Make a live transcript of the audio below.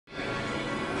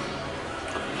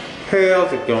Hey,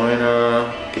 how's it going?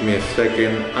 Give me a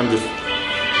second. I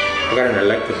got an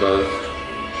Electabuzz.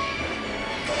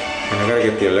 And I gotta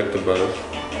get the Electabuzz.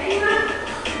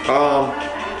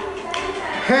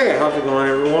 Hey, how's it going,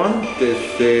 everyone? This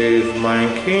is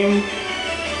Lion King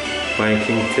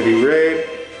Teddy Red.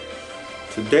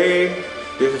 Today,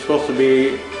 this is supposed to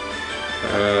be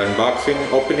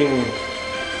unboxing, opening.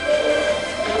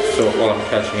 So while I'm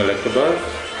catching Electabuzz,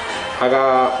 I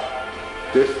got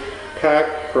this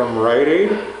pack from Rite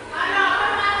Aid,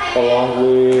 along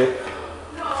with,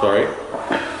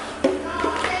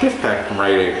 this pack from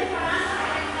Rite Aid.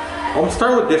 I'm gonna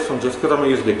start with this one just because I'm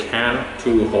gonna use the can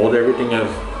to hold everything as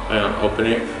I open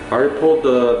it. I already pulled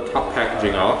the top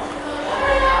packaging off.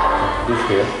 This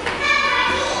here.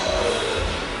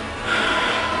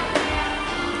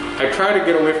 I try to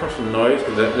get away from some noise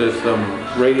because there's some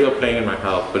radio playing in my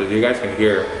house, but as you guys can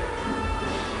hear,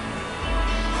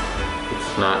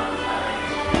 it's not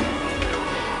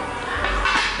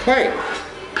quite.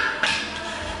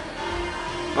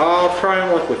 I'll try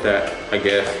and work with that, I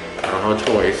guess. I don't have a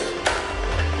choice.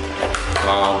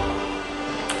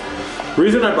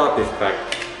 Reason I bought this pack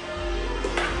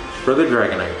for the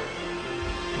Dragonite.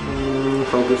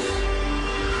 Focus.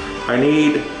 I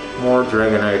need more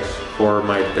Dragonites for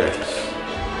my decks.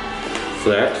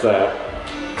 So that's that.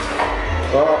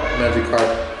 Oh, magic card.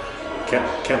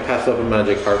 Can't pass up a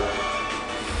magic card.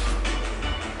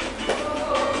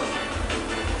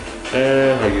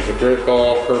 And I use a great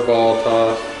ball, curveball,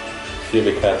 toss. See if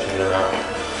it catches it around.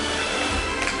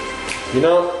 You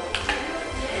know,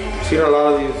 I've seen a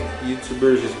lot of these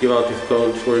YouTubers just give out these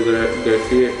codes. Where's it at? You guys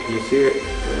see it? Can you see it? I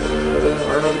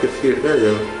don't know if you can see it. There you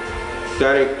go.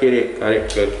 Got it, get it, got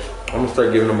it, good. I'm gonna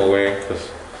start giving them away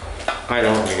because I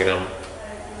don't need them.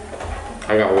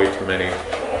 I got way too many.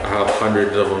 I have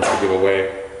hundreds of them to give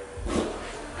away.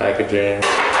 Packaging,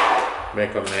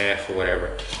 make a mess or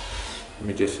whatever. Let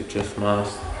me just adjust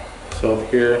myself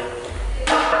here.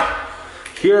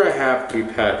 Here I have 3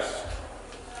 packs.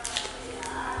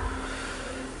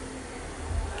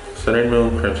 Sun and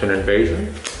Moon, Crimson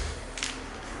Invasion.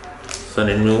 Sun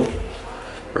and Moon,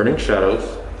 Burning Shadows.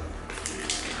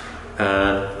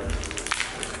 And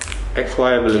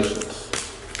XY Evolutions.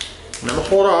 And I'm gonna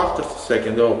hold off just a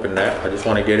second to open that. I just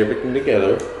want to get everything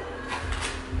together.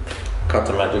 Got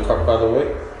the magic card, by the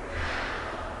way.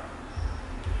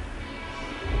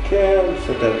 Okay, I'll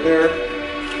set that there.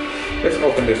 Let's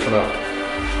open this one up.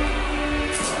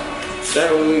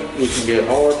 That way we can get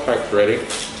all our packs ready.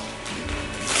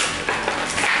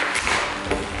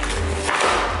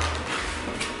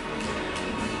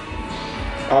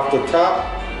 Off the top,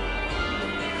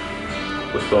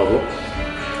 with Bubble.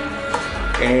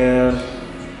 And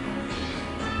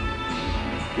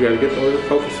you gotta get the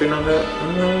focusing on that.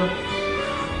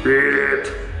 Read it.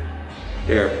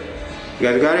 There. You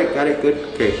guys got it? Got it? Good?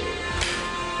 Okay.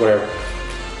 Whatever.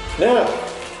 Now,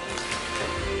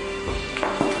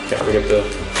 can't forget the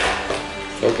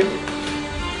token.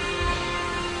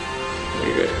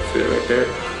 You guys can see it right there.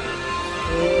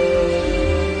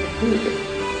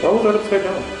 Why was that upside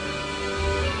down?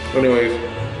 Anyways,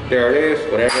 there it is.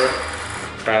 Whatever.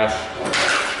 Trash.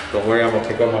 Don't worry, I'm gonna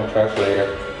pick up my trash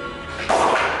later.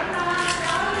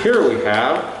 Here we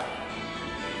have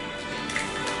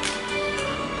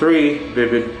 3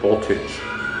 Vivid Voltage.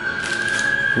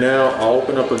 Now I'll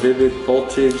open up a Vivid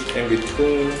Voltage in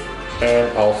between,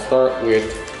 and I'll start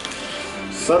with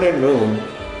Sun and Moon,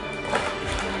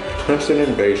 Crimson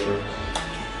Invasion.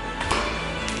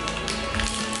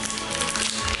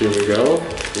 Here we go.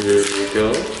 Here we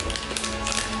go.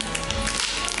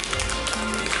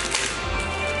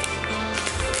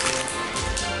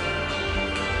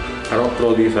 I don't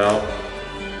throw these out.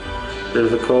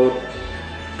 There's a code.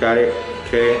 Got it.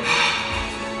 Okay.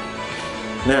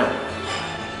 Now,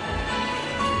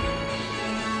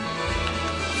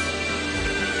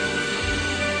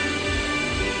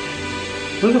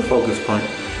 where's the focus point?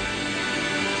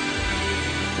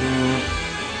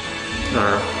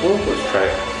 Well, let's try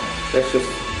it. Let's just,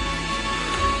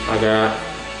 I got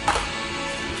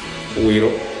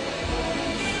Weedle.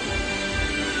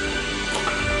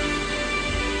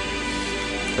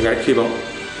 I got Kilo.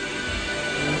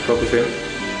 Focus in.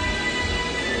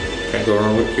 Can't go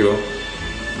wrong with Kilo.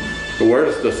 But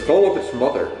where's the skull of its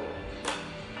mother?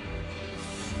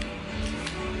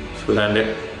 Let's land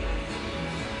it.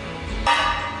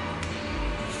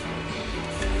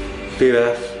 See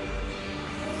that?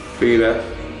 See that?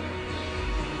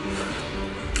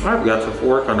 I've got to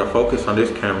work on the focus on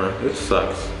this camera. It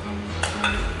sucks.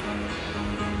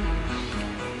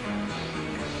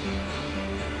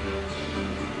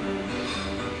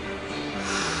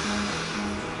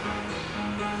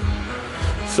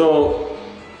 So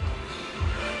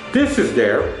this is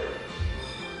there.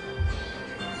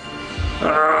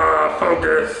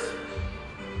 Focus.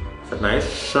 It's a nice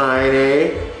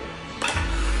shiny.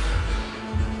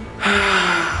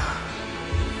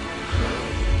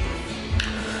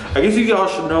 I guess you all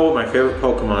should know what my favorite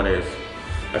Pokemon is.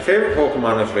 My favorite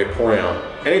Pokemon is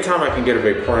Vaporeon. Anytime I can get a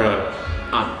Vaporeon,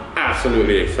 I'm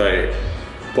absolutely excited.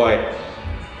 But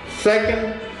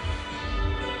second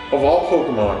of all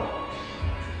Pokemon,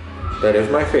 that is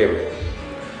my favorite.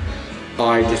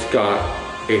 I just got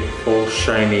a full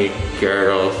shiny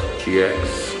Gyarados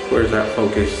GX. Where's that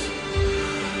focus?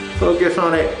 Focus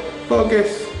on it.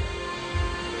 Focus.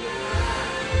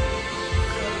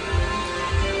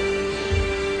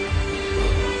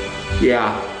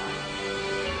 Yeah,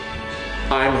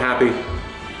 I'm happy.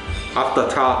 Off the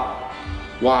top.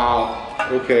 Wow.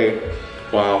 Okay.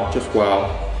 Wow. Just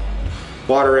wow.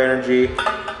 Water energy.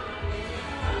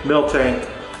 Milk tank.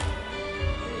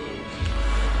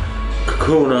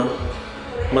 Kakuna.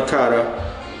 Matata.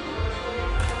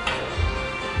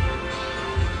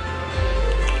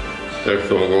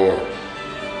 Excellent gore.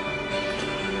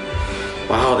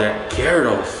 Wow, that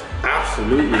Gyarados.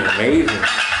 Absolutely amazing.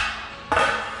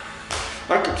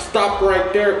 I could stop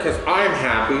right there because I'm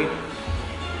happy.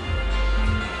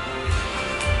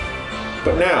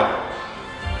 But now,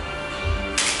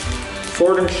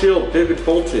 Sword and Shield Vivid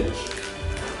Voltage.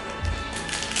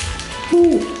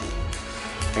 Woo!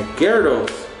 And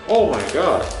Gyarados. Oh my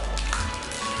god.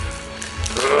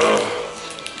 Ugh.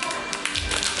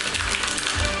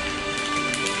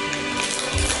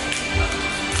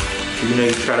 You know,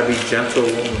 you try to be gentle,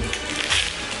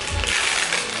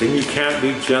 then you can't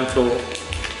be gentle.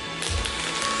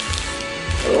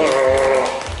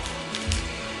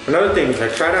 Another thing is I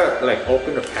try to like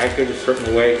open the package a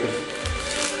certain way because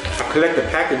I collect the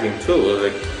packaging too.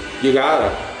 Like, you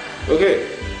gotta. Okay.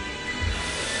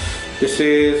 This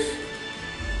is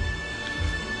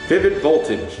Vivid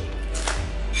Voltage.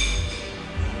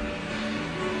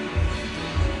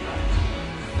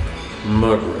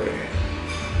 Mudray.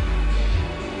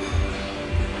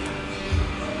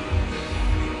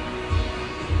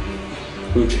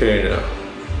 Uchena.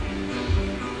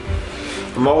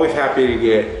 I'm always happy to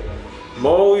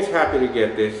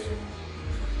get this.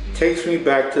 Takes me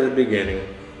back to the beginning.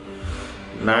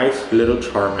 Nice little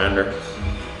Charmander.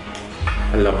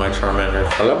 I love my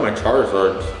Charmanders. I love my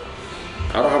Charizards.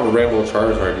 I don't have a Rainbow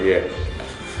Charizard yet.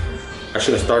 I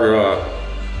should have started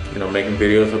making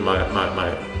videos of my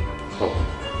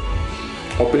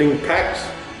opening packs.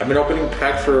 I've been opening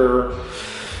packs for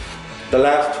the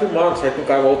last 2 months. I think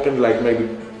I've opened like maybe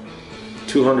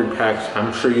 200 packs.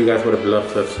 I'm sure you guys would have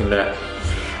loved to have seen that.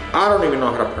 I don't even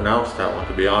know how to pronounce that one,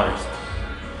 to be honest.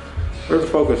 Where's the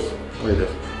focus? Where is it?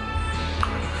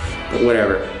 But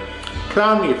whatever.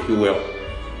 Clown me if you will.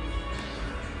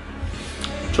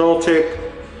 Joltik.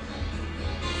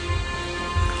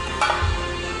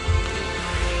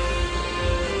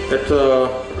 It's a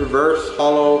reverse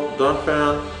hollow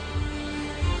Dunfan.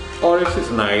 Oh, this is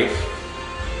nice.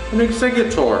 An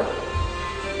Exeggutor.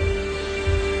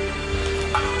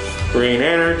 Green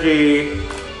Energy.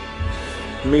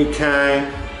 Metang.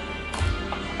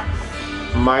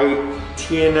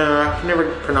 Mightyena. I can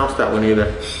never pronounce that one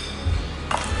either.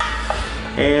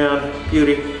 And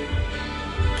Beauty.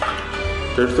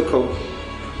 There's the code.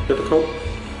 Get the code.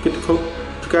 Get the code.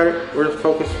 You got it? Where's the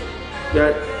focus?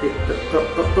 Got it?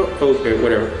 Okay,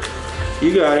 whatever.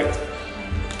 You got it.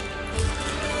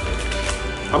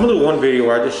 I'm gonna do one video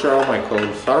where I just share all my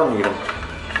codes. I don't need them.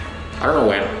 I don't know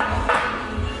when.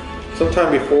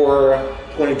 Sometime before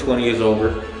 2020 is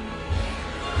over.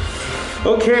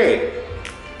 Okay.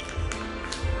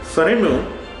 Sun and Moon.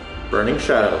 Burning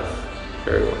Shadows.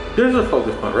 There you go. There's a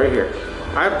focus point right here.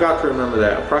 I've got to remember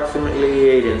that. Approximately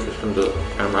 8 inches from the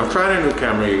camera. I'm trying a new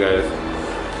camera, you guys.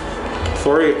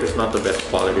 Sorry if it's not the best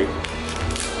quality.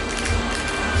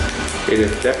 It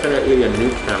is definitely a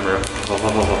new camera.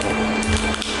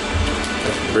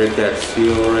 Let's break that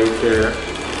seal right there.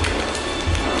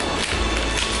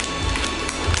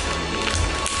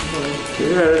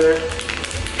 Get out of there.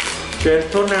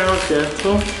 Gentle now,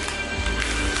 gentle.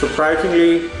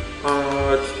 Surprisingly,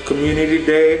 it's community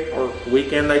day or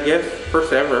weekend, I guess.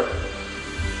 First ever.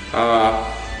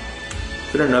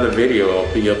 Did another video,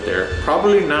 I'll be up there.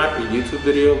 Probably not a YouTube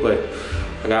video, but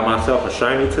I got myself a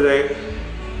shiny today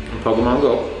in Pokemon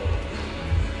Go.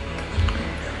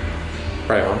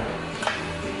 Right on.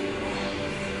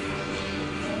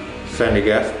 Sandy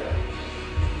Guest.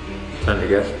 Sandy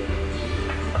Guest.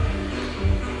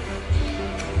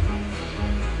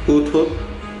 Hoot Hoot.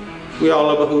 We all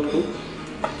love a Hoot Hoot.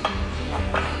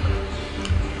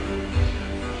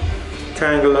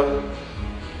 Tangela.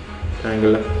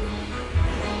 Tangela.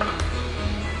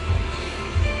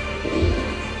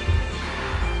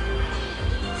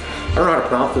 I don't know how to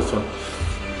pronounce this one.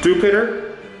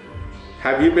 Dupitter?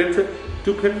 Have you been to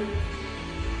Dupitter?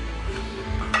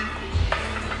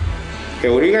 Okay,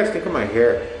 what do you guys think of my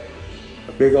hair?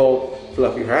 A big old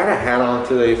fluffy hair. I had a hat on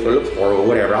today, so it looks horrible.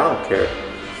 Whatever, I don't care.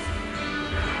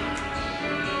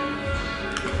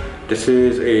 This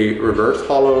is a reverse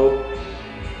hollow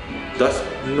dust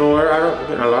knower.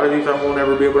 A lot of these I won't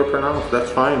ever be able to pronounce. That's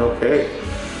fine, okay.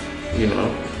 You know,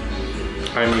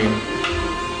 I mean,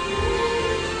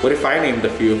 what if I named a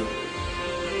few?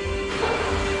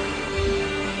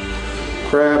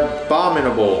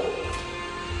 Crabominable.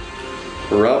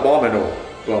 Crabominable.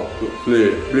 Well,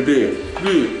 bleh, bleh, bleh,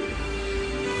 bleh.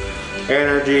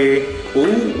 Energy.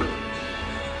 Ooh.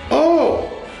 Oh.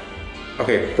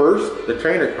 Okay, first, the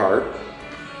trainer card.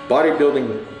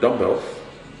 Bodybuilding dumbbells.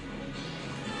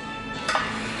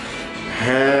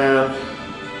 And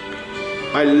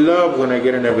I love when I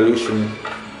get an evolution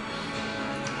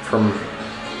from,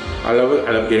 I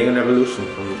love getting an evolution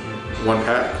from one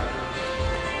pack.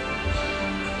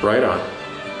 Right on.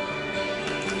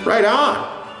 Right on.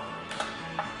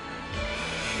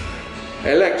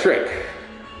 Electric.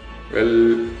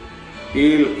 Electric.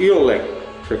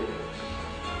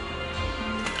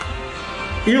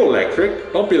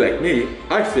 Electric. Don't be like me.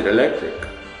 I said electric.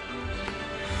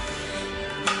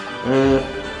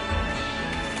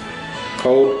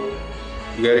 Code.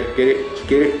 You got it? Get it? Did you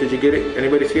get it? Did you get it?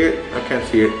 Anybody see it? I can't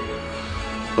see it.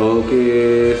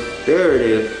 Focus. There it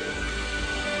is.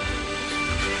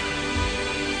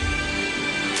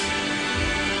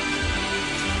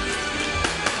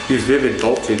 Use vivid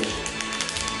voltage.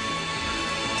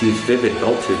 Use vivid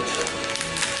voltage.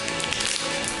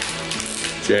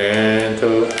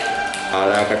 Gentle. I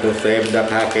like to save the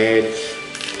package.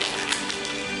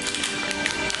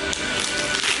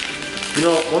 You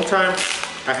know, one time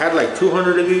I had like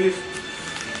 200 of these,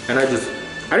 and I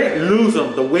didn't lose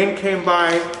them. The wind came by,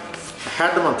 I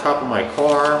had them on top of my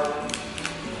car,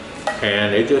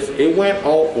 and it went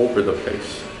all over the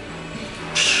place.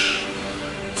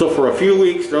 So for a few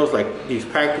weeks, there was like these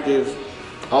packages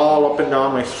all up and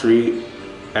down my street.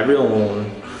 Everyone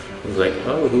was like,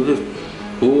 oh, who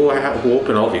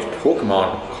opened all these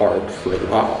Pokemon cards? Like,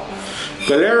 wow.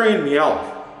 Galarian Meowth.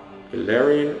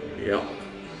 Galarian Meowth.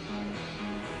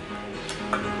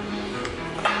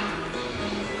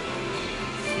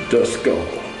 Duskull.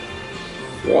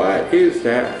 What is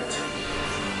that?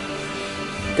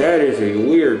 That is a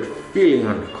weird feeling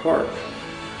on the card.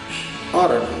 I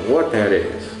don't know what that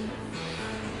is.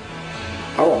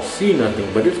 I don't see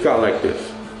nothing, but it's got like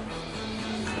this.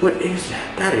 What is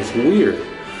that? That is weird.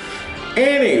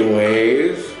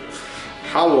 Anyways,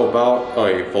 how about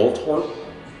a Voltorb?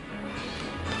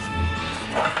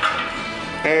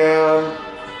 And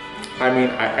I mean,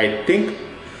 I think,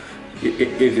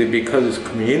 is it because it's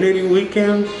community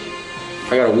weekend?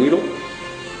 I got a Weedle.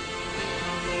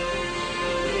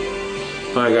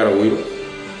 I got a Weedle.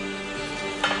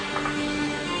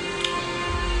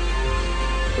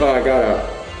 Oh, I got a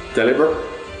Deliver.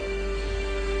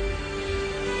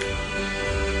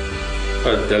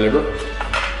 A Deliver.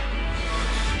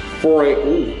 For a,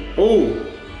 ooh.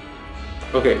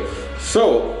 Okay,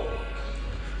 so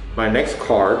my next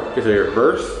card is a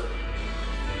reverse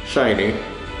shiny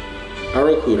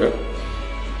Arrokuda.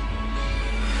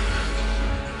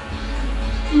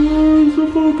 Oh, so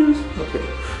focused. Okay,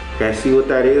 can I see what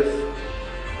that is?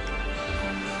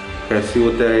 Can I see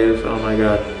what that is? Oh my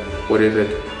god, what is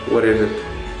it? What is it?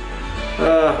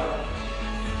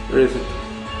 Where is it?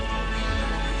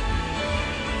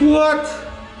 What?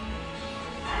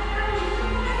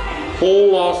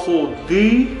 Colossal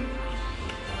D?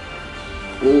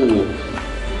 Ooh.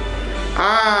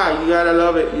 Ah, you gotta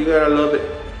love it. You gotta love it.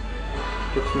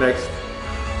 What's next?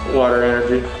 Water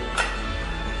energy.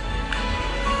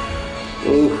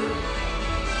 Ooh.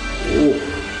 Ooh.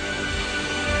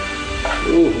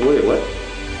 Ooh, wait, what?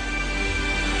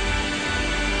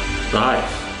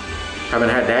 Nice. Haven't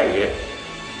had that yet.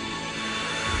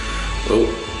 Oh.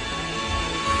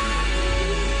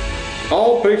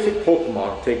 All basic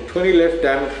Pokemon take 20 less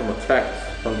damage from attacks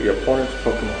from the opponent's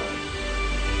Pokemon.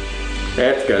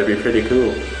 That's gotta be pretty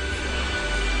cool.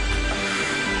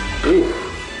 Ooh.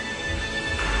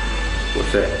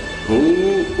 What's that?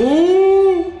 Ooh.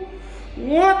 Ooh.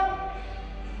 What?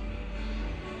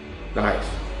 Nice.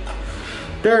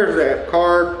 There's that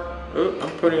card. Oh,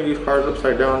 I'm putting these cards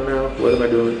upside down now. What am I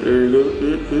doing? There you go.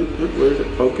 Where is it?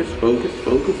 Focus, focus,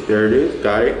 focus. There it is.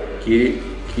 Got it. Get it.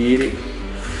 Get it.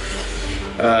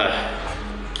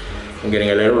 I'm getting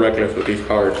a little reckless with these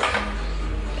cards.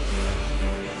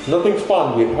 Nothing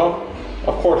spawned yet, huh?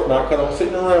 Of course not, because I'm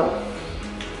sitting around.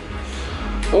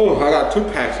 Oh, I got 2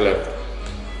 packs left.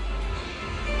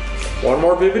 One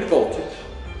more Vivid Voltage.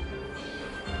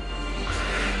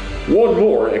 One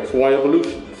more XY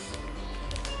Evolutions.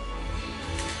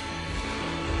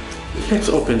 Let's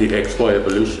open the XY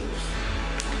Evolutions.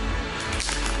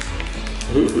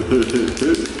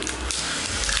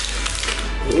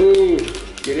 Ooh,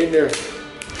 get in there.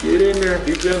 Get in there.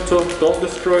 Be gentle. Don't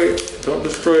destroy it. Don't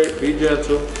destroy it. Be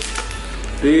gentle.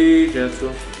 Be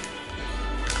gentle.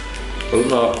 Pull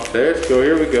them up. Let's go.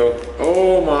 Here we go.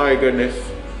 Oh my goodness.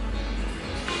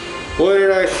 What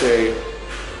did I say?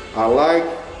 I like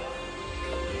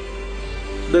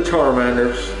the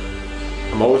Charmanders.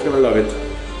 I'm always gonna love it.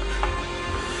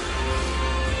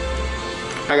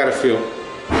 I got a feel.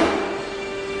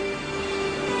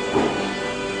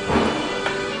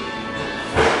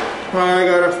 I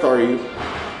gotta start you.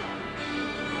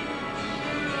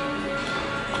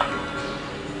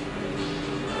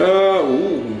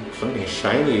 Ooh, something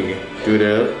shiny,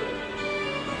 dude.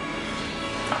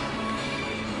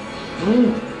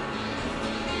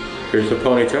 Here's the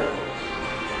Ponyta.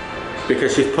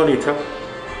 Because she's Ponyta.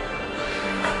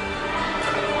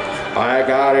 I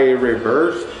got a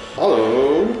reverse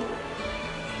hollow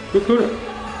Kakuna.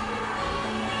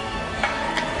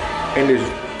 And this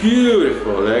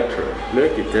beautiful Electro.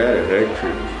 Look at that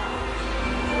Electro.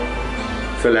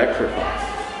 It's electrified.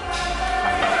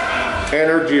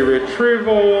 Energy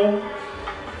Retrieval.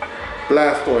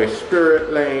 Blastoise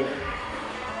Spirit Link.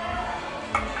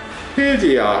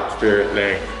 Pidgeot Spirit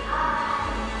Link.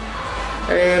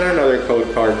 And another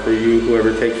code card for you.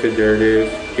 Whoever takes it, there it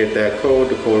is. Get that code.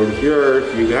 The code is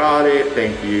yours. You got it.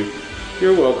 Thank you.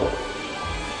 You're welcome.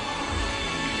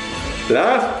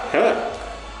 Last pack.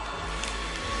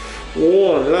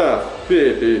 One last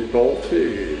Vivid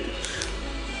Voltage.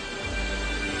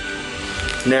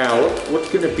 Now, what's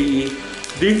going to be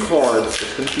the card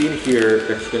that's going to be in here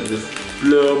that's going to just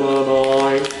blow my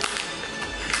mind?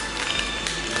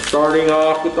 Starting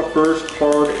off with the first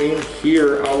card in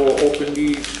here, I will open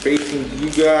these facing you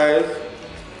guys.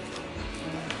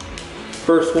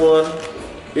 First one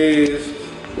is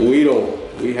Weedle.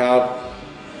 We have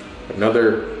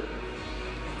another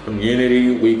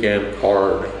Community Weekend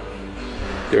card.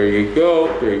 There you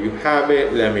go, there you have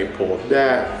it. Let me pull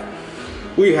that.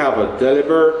 We have a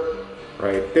Delibird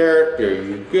right there. There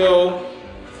you go.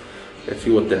 Let's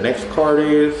see what the next card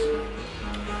is.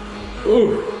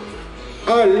 Ooh.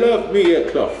 I love me a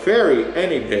Clefairy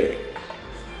any day.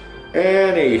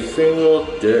 Any single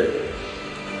day.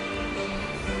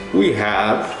 We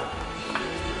have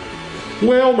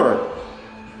Wilmer.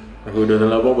 Who doesn't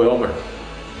love a Wilmer?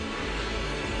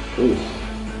 Ooh.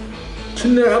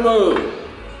 Chinamo.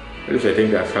 At least I think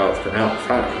that's how it's pronounced.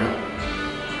 I don't know.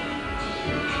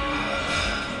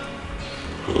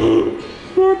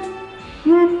 What?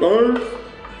 Reverse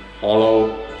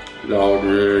hollow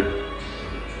Loudred.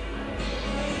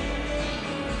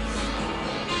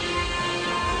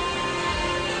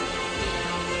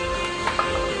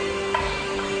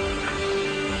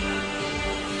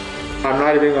 I'm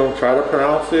not even going to try to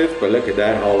pronounce this, but look at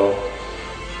that hollow.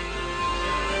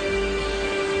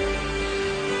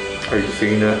 Are you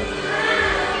seeing that?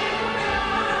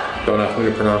 Don't ask me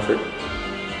to pronounce it.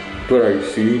 But are you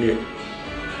seeing it?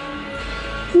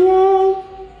 Whoa!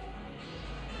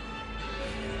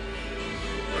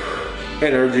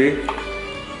 Energy.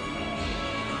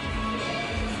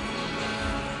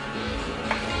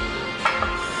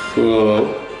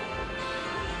 Whoa.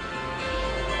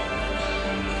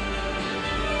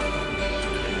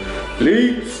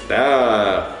 Lead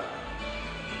Staff.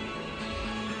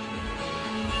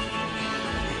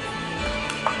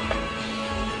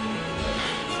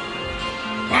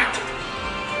 What?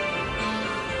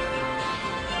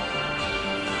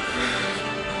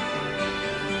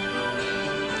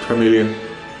 Charmeleon.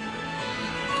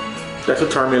 That's a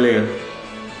Charmeleon.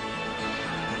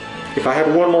 If I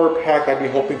had one more pack, I'd be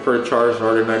hoping for a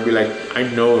Charizard, and I'd be like, I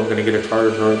know I'm gonna get a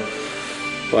Charizard,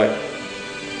 but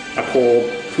I pulled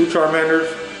two Charmanders,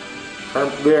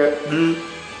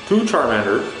 two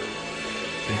Charmanders,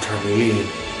 and Charmeleon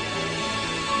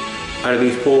out of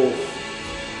these pulls.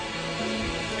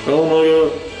 Oh my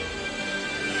god.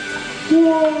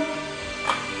 Whoa.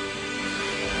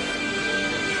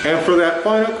 And for that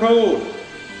final code,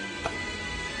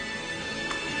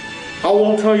 I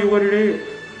won't tell you what it is,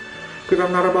 because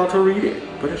I'm not about to read it,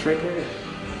 but it's right there.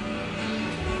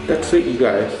 That's it, you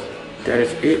guys. That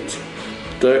is it.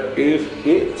 That is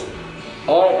it.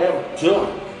 I am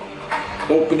done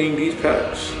opening these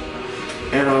packs.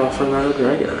 And I also got a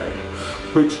Dragonite,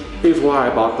 which is why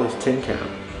I bought this tin can.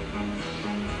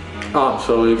 I'm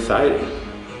so excited.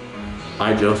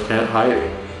 I just can't hide it.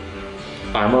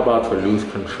 I'm about to lose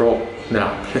control.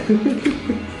 Now,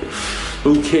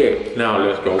 okay, now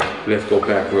let's go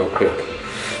back real quick.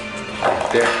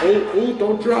 There. Oh,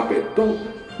 don't drop it.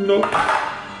 No.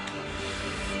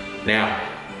 Now,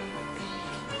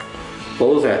 what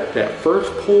was that? That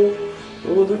first pull?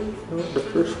 What was it? The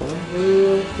first one?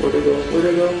 Where'd it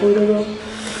go?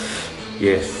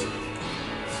 Yes.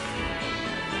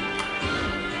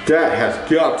 That has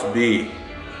got to be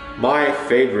my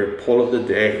favorite pull of the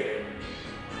day.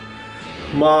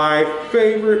 My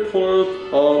favorite pull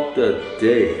of the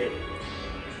day.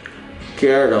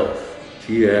 Gyarados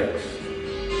GX.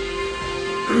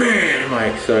 Man, am I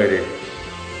excited.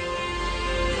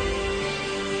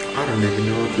 I don't even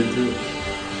know what to do.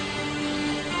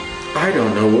 I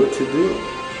don't know what to do.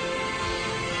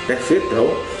 That's it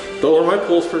though. Those are my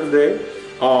pulls for today.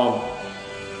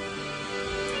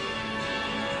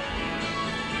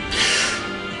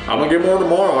 I'm gonna get more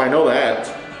tomorrow, I know that.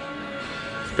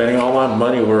 Spending all my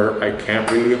money where I can't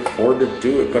really afford to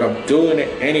do it, but I'm doing it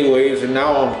anyways, and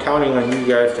now I'm counting on you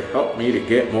guys to help me to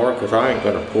get more, because I ain't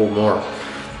gonna pull more.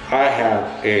 I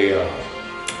have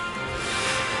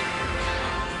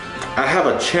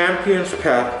a Champions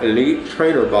Path Elite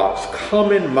Trainer box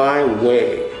coming my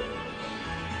way,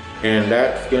 and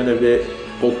that's gonna be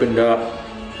opened up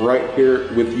right here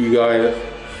with you guys.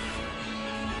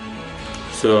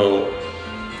 So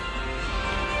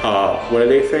what do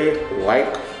they say?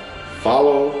 Like,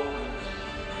 follow,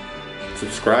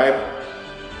 subscribe,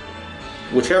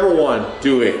 whichever one,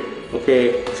 do it.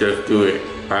 Okay, just do it.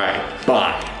 All right,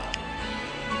 bye.